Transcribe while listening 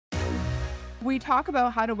We talk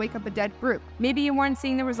about how to wake up a dead group. Maybe you weren't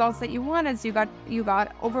seeing the results that you wanted, so you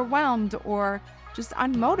got overwhelmed or just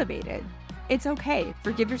unmotivated. It's okay.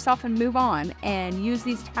 Forgive yourself and move on and use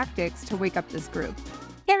these tactics to wake up this group.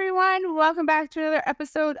 Hey everyone, welcome back to another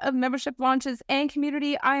episode of Membership Launches and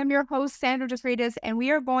Community. I am your host, Sandra, and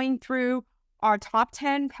we are going through our top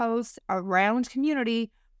 10 posts around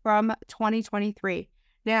community from 2023.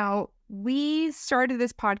 Now, we started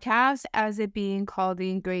this podcast as it being called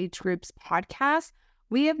the Engaged Groups Podcast.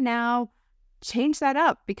 We have now changed that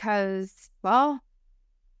up because, well,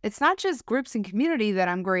 it's not just groups and community that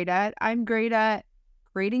I'm great at. I'm great at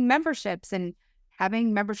creating memberships and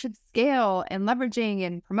having membership scale and leveraging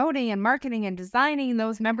and promoting and marketing and designing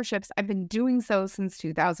those memberships. I've been doing so since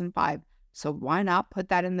 2005. So why not put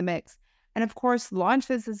that in the mix? And of course,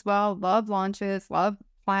 launches as well. Love launches, love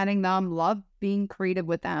planning them, love being creative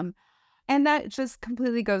with them. And that just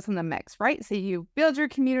completely goes in the mix, right? So you build your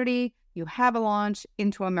community, you have a launch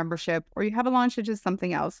into a membership, or you have a launch into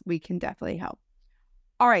something else. We can definitely help.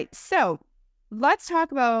 All right, so let's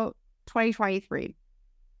talk about 2023.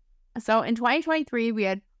 So in 2023, we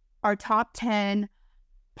had our top 10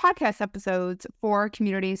 podcast episodes for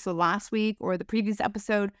community. So last week or the previous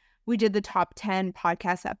episode, we did the top 10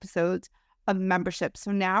 podcast episodes of membership.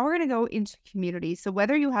 So now we're going to go into community. So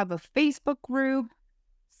whether you have a Facebook group,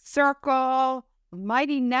 Circle,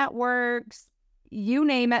 Mighty Networks, you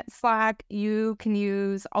name it, Slack, you can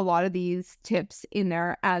use a lot of these tips in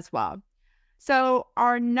there as well. So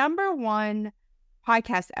our number one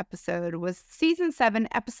podcast episode was season 7,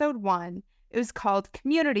 episode 1. It was called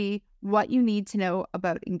Community, What You Need to Know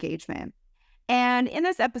About Engagement. And in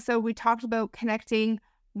this episode, we talked about connecting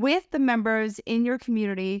with the members in your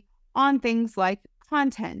community on things like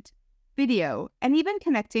content, video, and even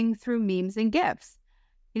connecting through memes and GIFs.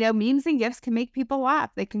 You know, memes and GIFs can make people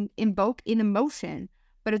laugh. They can invoke an emotion,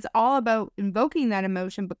 but it's all about invoking that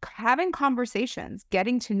emotion, but having conversations,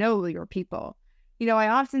 getting to know your people. You know, I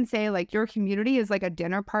often say, like, your community is like a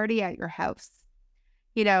dinner party at your house.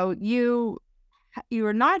 You know, you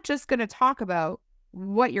are not just going to talk about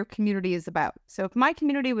what your community is about. So if my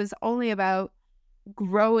community was only about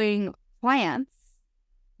growing plants,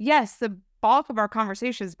 yes, the bulk of our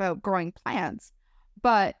conversation is about growing plants.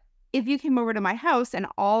 But if you came over to my house and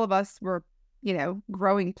all of us were, you know,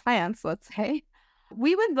 growing plants, let's say,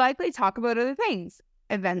 we would likely talk about other things,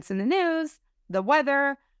 events in the news, the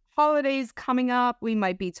weather, holidays coming up. We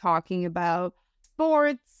might be talking about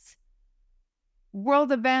sports,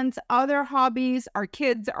 world events, other hobbies, our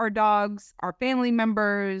kids, our dogs, our family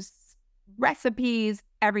members, recipes,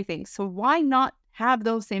 everything. So why not have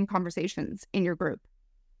those same conversations in your group?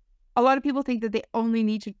 A lot of people think that they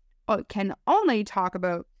can only talk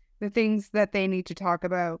about the things that they need to talk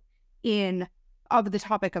about of the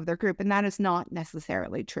topic of their group, and that is not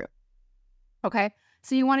necessarily true. Okay,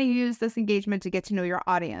 so you want to use this engagement to get to know your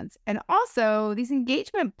audience, and also these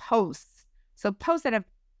engagement posts. So posts that have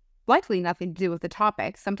likely nothing to do with the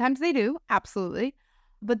topic. Sometimes they do, absolutely,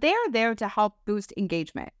 but they are there to help boost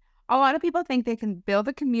engagement. A lot of people think they can build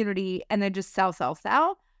a community and then just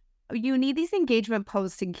sell. You need these engagement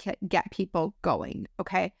posts to get people going,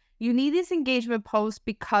 okay? You need these engagement posts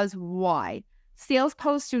because why? Sales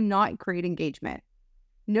posts do not create engagement.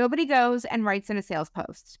 Nobody goes and writes in a sales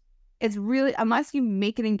post. It's really, unless you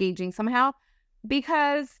make it engaging somehow,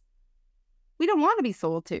 because we don't want to be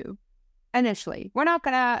sold to initially.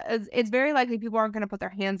 It's very likely people aren't going to put their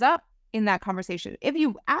hands up in that conversation. If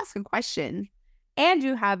you ask a question and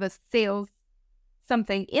you have a sales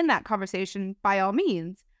something in that conversation, by all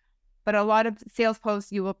means. But a lot of sales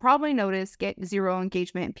posts, you will probably notice, get zero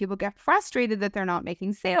engagement. People get frustrated that they're not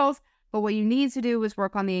making sales. But what you need to do is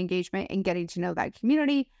work on the engagement and getting to know that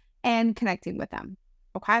community and connecting with them.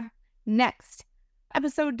 Okay? Next,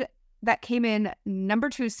 episode that came in number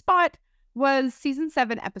 2 spot was season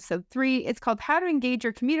 7, episode 3. It's called How to Engage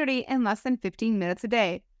Your Community in Less Than 15 Minutes a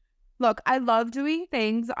Day. Look, I love doing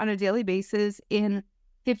things on a daily basis in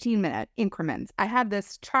 15-minute increments. I have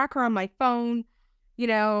this tracker on my phone. You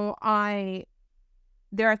know,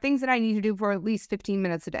 there are things that I need to do for at least 15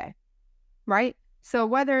 minutes a day, right? So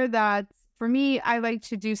whether that's, for me, I like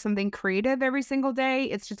to do something creative every single day.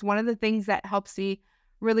 It's just one of the things that helps me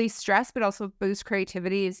release stress, but also boost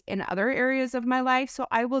creativity in other areas of my life. So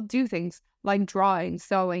I will do things like drawing,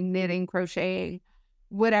 sewing, knitting, crocheting,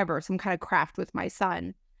 whatever, some kind of craft with my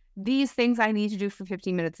son. These things I need to do for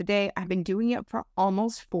 15 minutes a day. I've been doing it for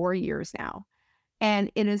almost 4 years now.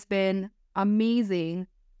 And it has been amazing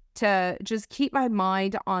to just keep my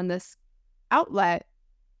mind on this outlet,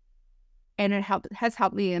 and it has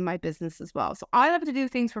helped me in my business as well. So I love to do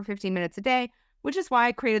things for 15 minutes a day. which is why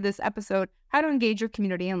I created this episode, How to Engage Your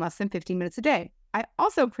Community in Less Than 15 Minutes a Day. I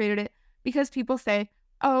also created it because people say,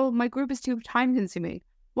 oh, my group is too time consuming.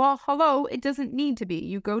 Well, hello, it doesn't need to be.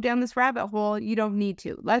 You go down this rabbit hole, you don't need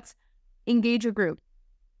to. Let's engage a group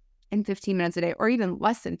in 15 minutes a day, or even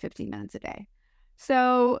less than 15 minutes a day.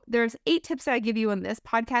 So there's 8 tips that I give you in this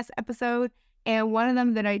podcast episode. And one of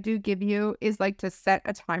them that I do give you is like to set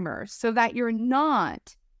a timer so that you're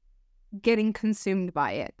not getting consumed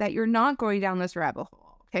by it, that you're not going down this rabbit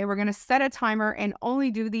hole. Okay, we're going to set a timer and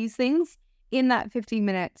only do these things in that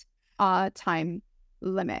 15-minute time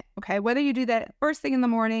limit. Okay, whether you do that first thing in the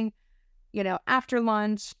morning, after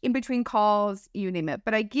lunch, in between calls, you name it.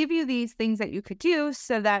 But I give you these things that you could do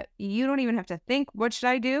so that you don't even have to think, what should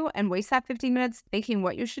I do? And waste that 15 minutes thinking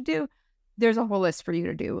what you should do. There's a whole list for you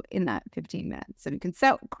to do in that 15 minutes. So you can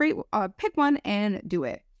pick one and do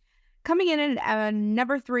it. Coming in at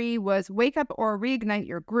number 3 was wake up or reignite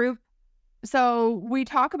your group. So we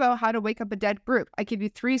talk about how to wake up a dead group. I give you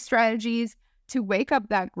 3 strategies to wake up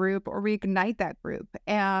that group or reignite that group.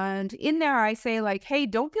 And in there, I say hey,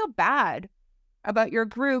 don't feel bad about your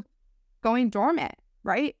group going dormant,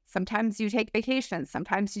 right? Sometimes you take vacations.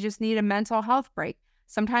 Sometimes you just need a mental health break.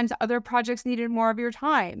 Sometimes other projects needed more of your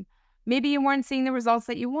time. Maybe you weren't seeing the results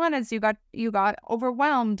that you wanted, so you got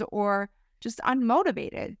overwhelmed or just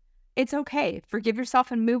unmotivated. It's okay. Forgive yourself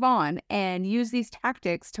and move on and use these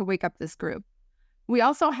tactics to wake up this group. We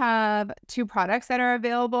also have 2 products that are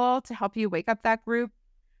available to help you wake up that group.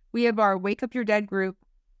 We have our Wake Up Your Dead group,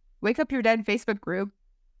 Wake Up Your Dead Facebook group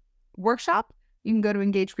workshop. You can go to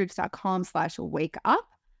engagegroups.com/wakeup.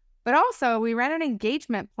 But also we ran an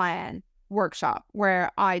engagement plan workshop where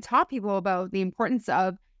I taught people about the importance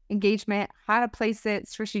of engagement, how to place it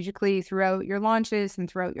strategically throughout your launches and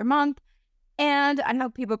throughout your month. And I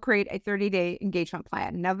help people create a 30-day engagement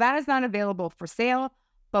plan. Now that is not available for sale,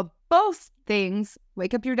 but both things,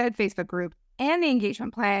 Wake Up Your Dead Facebook group and the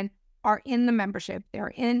engagement plan, are in the membership.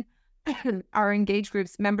 They're in our Engage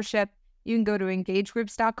Groups membership. You can go to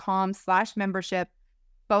engagegroups.com/membership.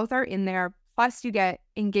 Both are in there. Plus you get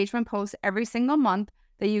engagement posts every single month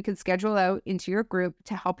that you can schedule out into your group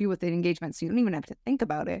to help you with the engagement. So you don't even have to think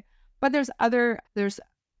about it. But there's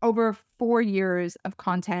over 4 years of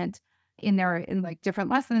content in there in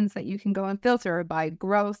different lessons that you can go and filter by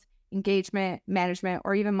growth, engagement, management,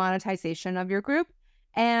 or even monetization of your group.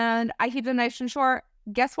 And I keep them nice and short.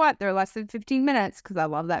 Guess what? They're less than 15 minutes because I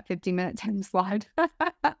love that 15-minute time slide.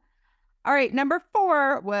 All right. Number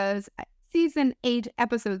 4 was season 8,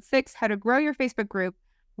 episode 6, how to grow your Facebook group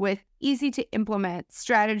with easy to implement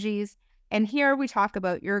strategies. And here we talk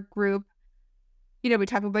about your group. We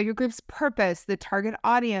talk about your group's purpose, the target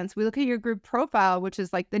audience. We look at your group profile, which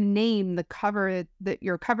is the name, the cover,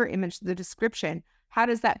 your cover image, the description. How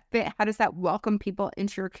does that fit? How does that welcome people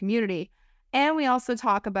into your community? And we also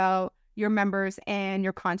talk about your members and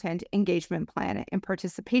your content engagement plan and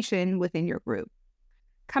participation within your group.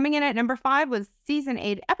 Coming in at number 5 was season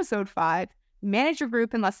 8, episode 5, manage your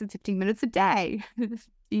group in less than 15 minutes a day. Do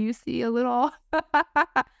you see a little?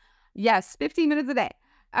 Yes, 15 minutes a day.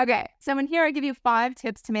 Okay, so in here I give you 5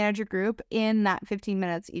 tips to manage your group in that 15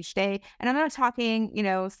 minutes each day. And I'm not talking,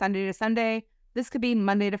 Sunday to Sunday. This could be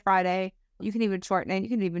Monday to Friday. You can even shorten it. You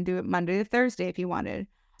can even do it Monday to Thursday if you wanted.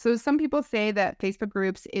 So some people say that Facebook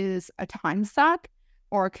groups is a time suck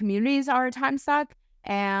or communities are a time suck.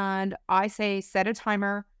 And I say set a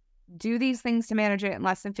timer, do these things to manage it in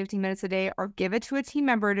less than 15 minutes a day, or give it to a team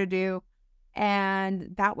member to do.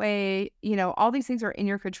 And that way, all these things are in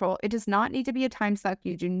your control. It does not need to be a time suck.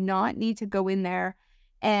 You do not need to go in there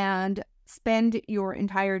and spend your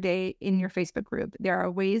entire day in your Facebook group. There are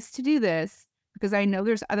ways to do this because I know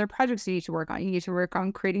there's other projects you need to work on. You need to work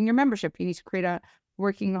on creating your membership. You need to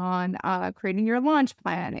working on creating your launch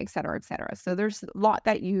plan, et cetera, et cetera. So there's a lot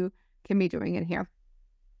that you can be doing in here.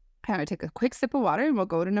 I'm going to take a quick sip of water and we'll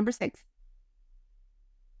go to number 6.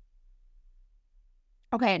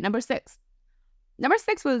 Okay, number 6. Number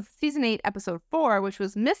 6 was season 8, episode 4, which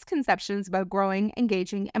was misconceptions about growing,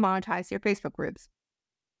 engaging, and monetize your Facebook groups.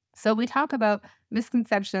 So we talk about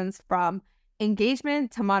misconceptions from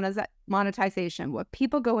engagement to monetization, what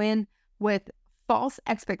people go in with false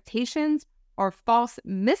expectations or false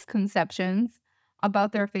misconceptions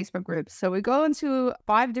about their Facebook groups. So we go into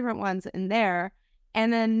 5 different ones in there.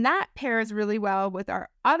 And then that pairs really well with our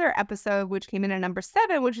other episode, which came in at number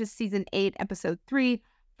 7, which is season 8, episode 3,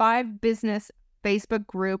 5 business Facebook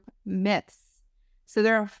group myths. So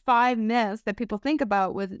there are 5 myths that people think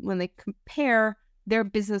about when they compare their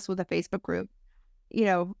business with a Facebook group.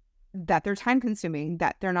 That they're time consuming,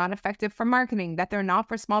 that they're not effective for marketing, that they're not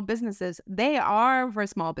for small businesses. They are for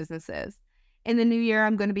small businesses. In the new year,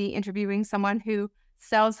 I'm going to be interviewing someone who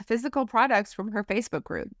sells physical products from her Facebook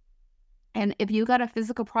group. And if you got a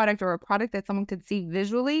physical product or a product that someone could see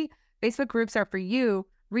visually, Facebook groups are for you.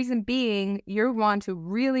 Reason being, you want to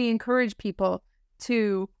really encourage people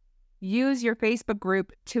to use your Facebook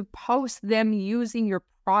group to post them using your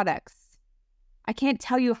products. I can't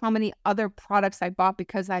tell you how many other products I bought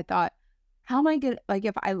because I thought, how am I going to, like,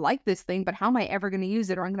 if I like this thing, but how am I ever going to use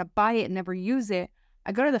it? Or I'm going to buy it and never use it.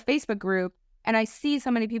 I go to the Facebook group and I see so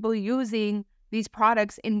many people using these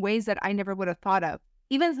products in ways that I never would have thought of.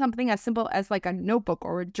 Even something as simple as like a notebook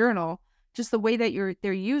or a journal, just the way that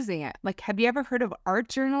they're using it. Like, have you ever heard of art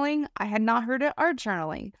journaling? I had not heard of art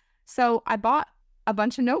journaling. So I bought a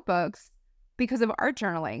bunch of notebooks because of art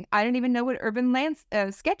journaling. I didn't even know what urban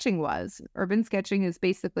sketching was. Urban sketching is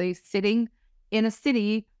basically sitting in a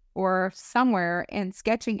city or somewhere and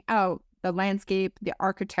sketching out the landscape, the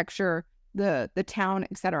architecture, the town,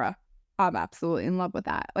 etc. I'm absolutely in love with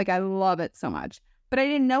that. Like, I love it so much. But I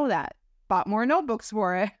didn't know that. Bought more notebooks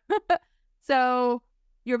for it. So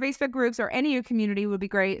your Facebook groups or any of your community would be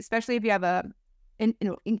great, especially if you have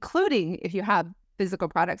including if you have physical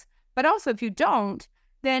products. But also if you don't,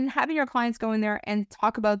 then having your clients go in there and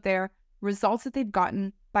talk about their results that they've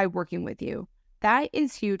gotten by working with you. That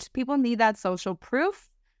is huge. People need that social proof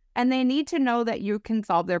and they need to know that you can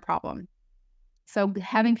solve their problem. So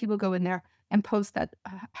having people go in there and post that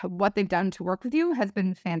what they've done to work with you has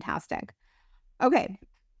been fantastic. Okay.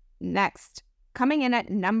 Next, coming in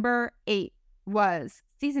at number 8 was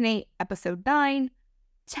season 8, episode 9,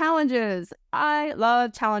 challenges. I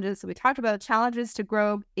love challenges. So we talked about challenges to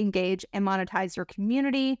grow, engage, and monetize your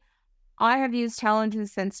community. I have used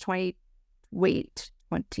challenges since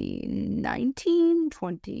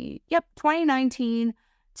 2019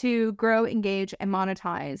 to grow, engage, and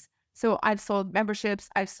monetize. So I've sold memberships,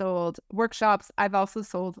 I've sold workshops, I've also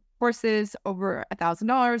sold courses over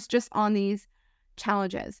 $1,000 just on these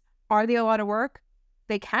challenges. Are they a lot of work?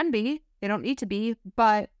 They can be. They don't need to be.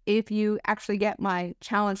 But if you actually get my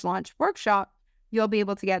challenge launch workshop, you'll be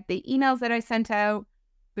able to get the emails that I sent out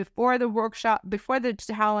before the workshop, before the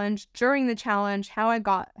challenge, during the challenge, how I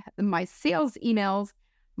got my sales emails,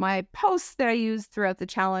 my posts that I used throughout the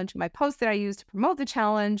challenge, my posts that I used to promote the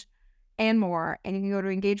challenge, and more. And you can go to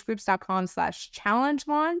engagegroups.com/challenge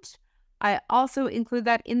launch. I also include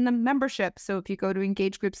that in the membership. So if you go to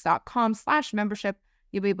engagegroups.com/membership,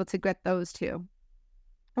 you'll be able to get those too.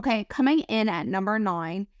 Okay, coming in at number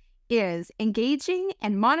 9 is engaging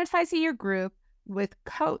and monetizing your group with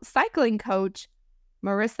cycling coach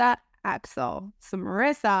Marissa Axel. So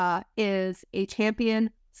Marissa is a champion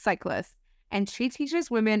cyclist and she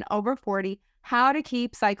teaches women over 40 how to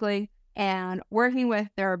keep cycling and working with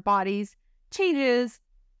their bodies changes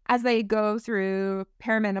as they go through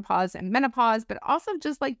perimenopause and menopause, but also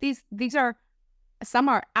just like these are, some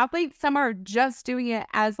are athletes, some are just doing it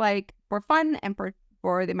as like for fun and for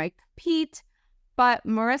they might compete. But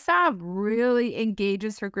Marissa really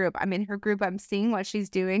engages her group. I mean, her group, I'm seeing what she's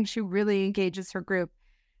doing. She really engages her group.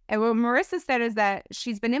 And what Marissa said is that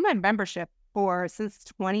she's been in my membership since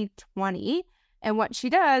 2020. And what she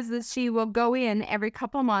does is she will go in every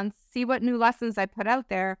couple months, see what new lessons I put out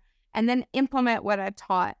there, and then implement what I've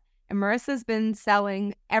taught. And Marissa's been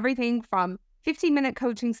selling everything from 15-minute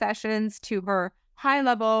coaching sessions to her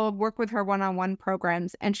high-level work with her one-on-one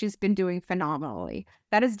programs, and she's been doing phenomenally.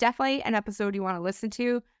 That is definitely an episode you want to listen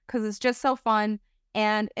to because it's just so fun.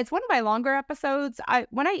 And it's one of my longer episodes.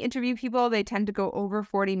 When I interview people, they tend to go over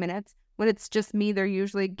 40 minutes. When it's just me, they're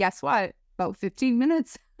usually, guess what, about 15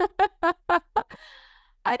 minutes.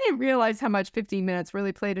 I didn't realize how much 15 minutes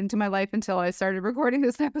really played into my life until I started recording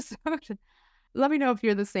this episode. Let me know if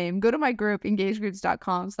you're the same. Go to my group,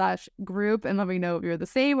 engagegroups.com/group, and let me know if you're the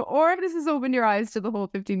same or if this has opened your eyes to the whole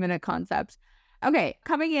 15-minute concept. Okay,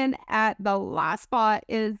 coming in at the last spot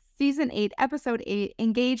is season 8, episode 8,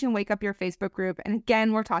 engage and wake up your Facebook group. And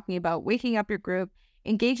again, we're talking about waking up your group,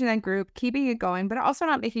 engaging that group, keeping it going, but also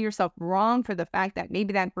not making yourself wrong for the fact that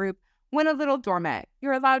maybe that group went a little dormant.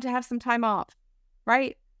 You're allowed to have some time off,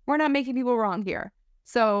 right? We're not making people wrong here.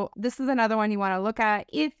 So this is another one you want to look at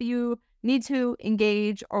if you need to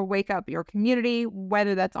engage or wake up your community,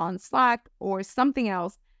 whether that's on Slack or something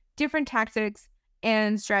else, different tactics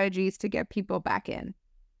and strategies to get people back in.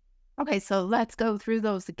 Okay, so let's go through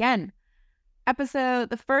those again.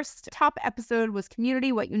 The first top episode was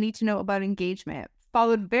community, what you need to know about engagement,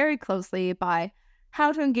 followed very closely by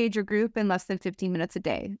how to engage your group in less than 15 minutes a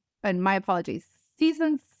day. And my apologies.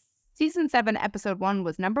 Season 7, episode 1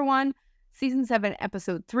 was number 1. Season 7,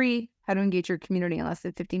 episode 3, how to engage your community in less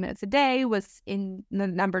than 15 minutes a day, was in the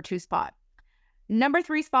number 2 spot. Number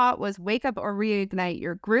 3 spot was Wake Up or Reignite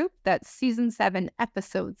Your Group. That's season 7,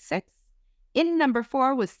 episode 6. In number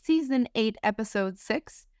 4 was season 8, episode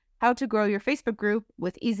 6, How to Grow Your Facebook Group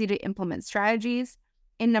with Easy to Implement Strategies.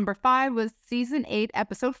 In number 5 was season 8,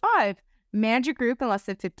 episode 5, Manage Your Group in Less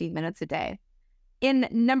than 15 minutes a day. In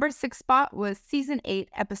number 6 spot was season 8,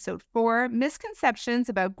 episode 4, Misconceptions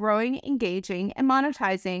about Growing, Engaging, and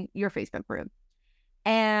Monetizing Your Facebook Group.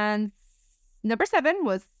 And number 7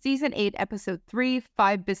 was season 8, episode 3,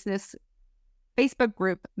 5 Business Facebook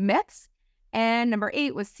Group Myths. And number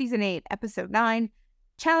 8 was season 8, episode 9,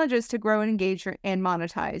 Challenges to Grow and Engage and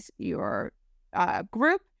Monetize Your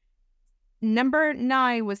Group. Number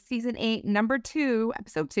 9 was season 8, number 2,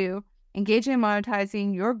 episode 2, Engaging and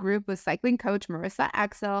Monetizing Your Group with cycling coach Marissa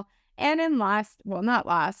Axel. And in not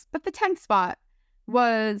last, but the 10th spot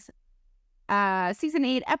was season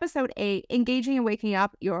 8, episode 8, Engaging and Waking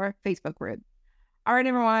Up Your Facebook Group. All right,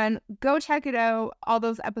 everyone, go check it out, all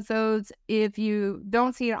those episodes. If you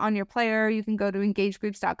don't see it on your player, you can go to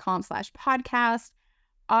engagegroups.com/podcast.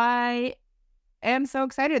 I am so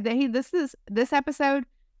excited that this episode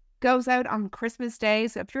goes out on Christmas Day.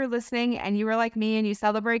 So if you're listening and you were like me and you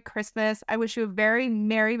celebrate Christmas, I wish you a very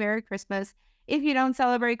Merry, Merry Christmas. If you don't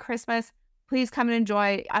celebrate Christmas, please come and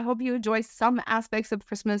enjoy. I hope you enjoy some aspects of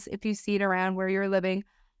Christmas if you see it around where you're living.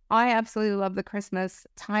 I absolutely love the Christmas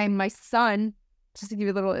time. My son, just to give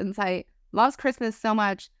you a little insight, loves Christmas so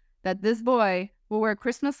much that this boy will wear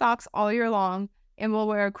Christmas socks all year long and will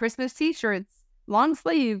wear Christmas t-shirts, long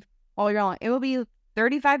sleeve, all year long. It will be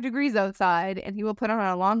 35 degrees outside and he will put on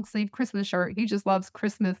a long sleeve Christmas shirt. He just loves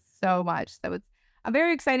Christmas so much. So it's a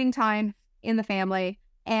very exciting time in the family.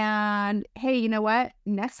 And hey, you know what?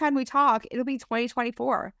 Next time we talk, it'll be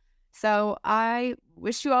 2024. So I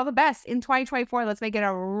wish you all the best in 2024. Let's make it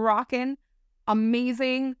a rockin',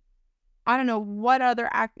 amazing, I don't know what other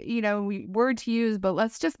word to use, but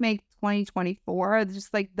let's just make 2024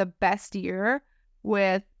 just like the best year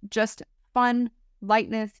with just fun,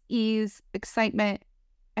 lightness, ease, excitement,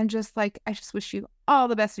 and just like, I just wish you all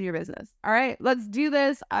the best in your business. All right, let's do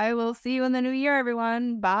this. I will see you in the new year,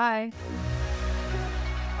 everyone. Bye.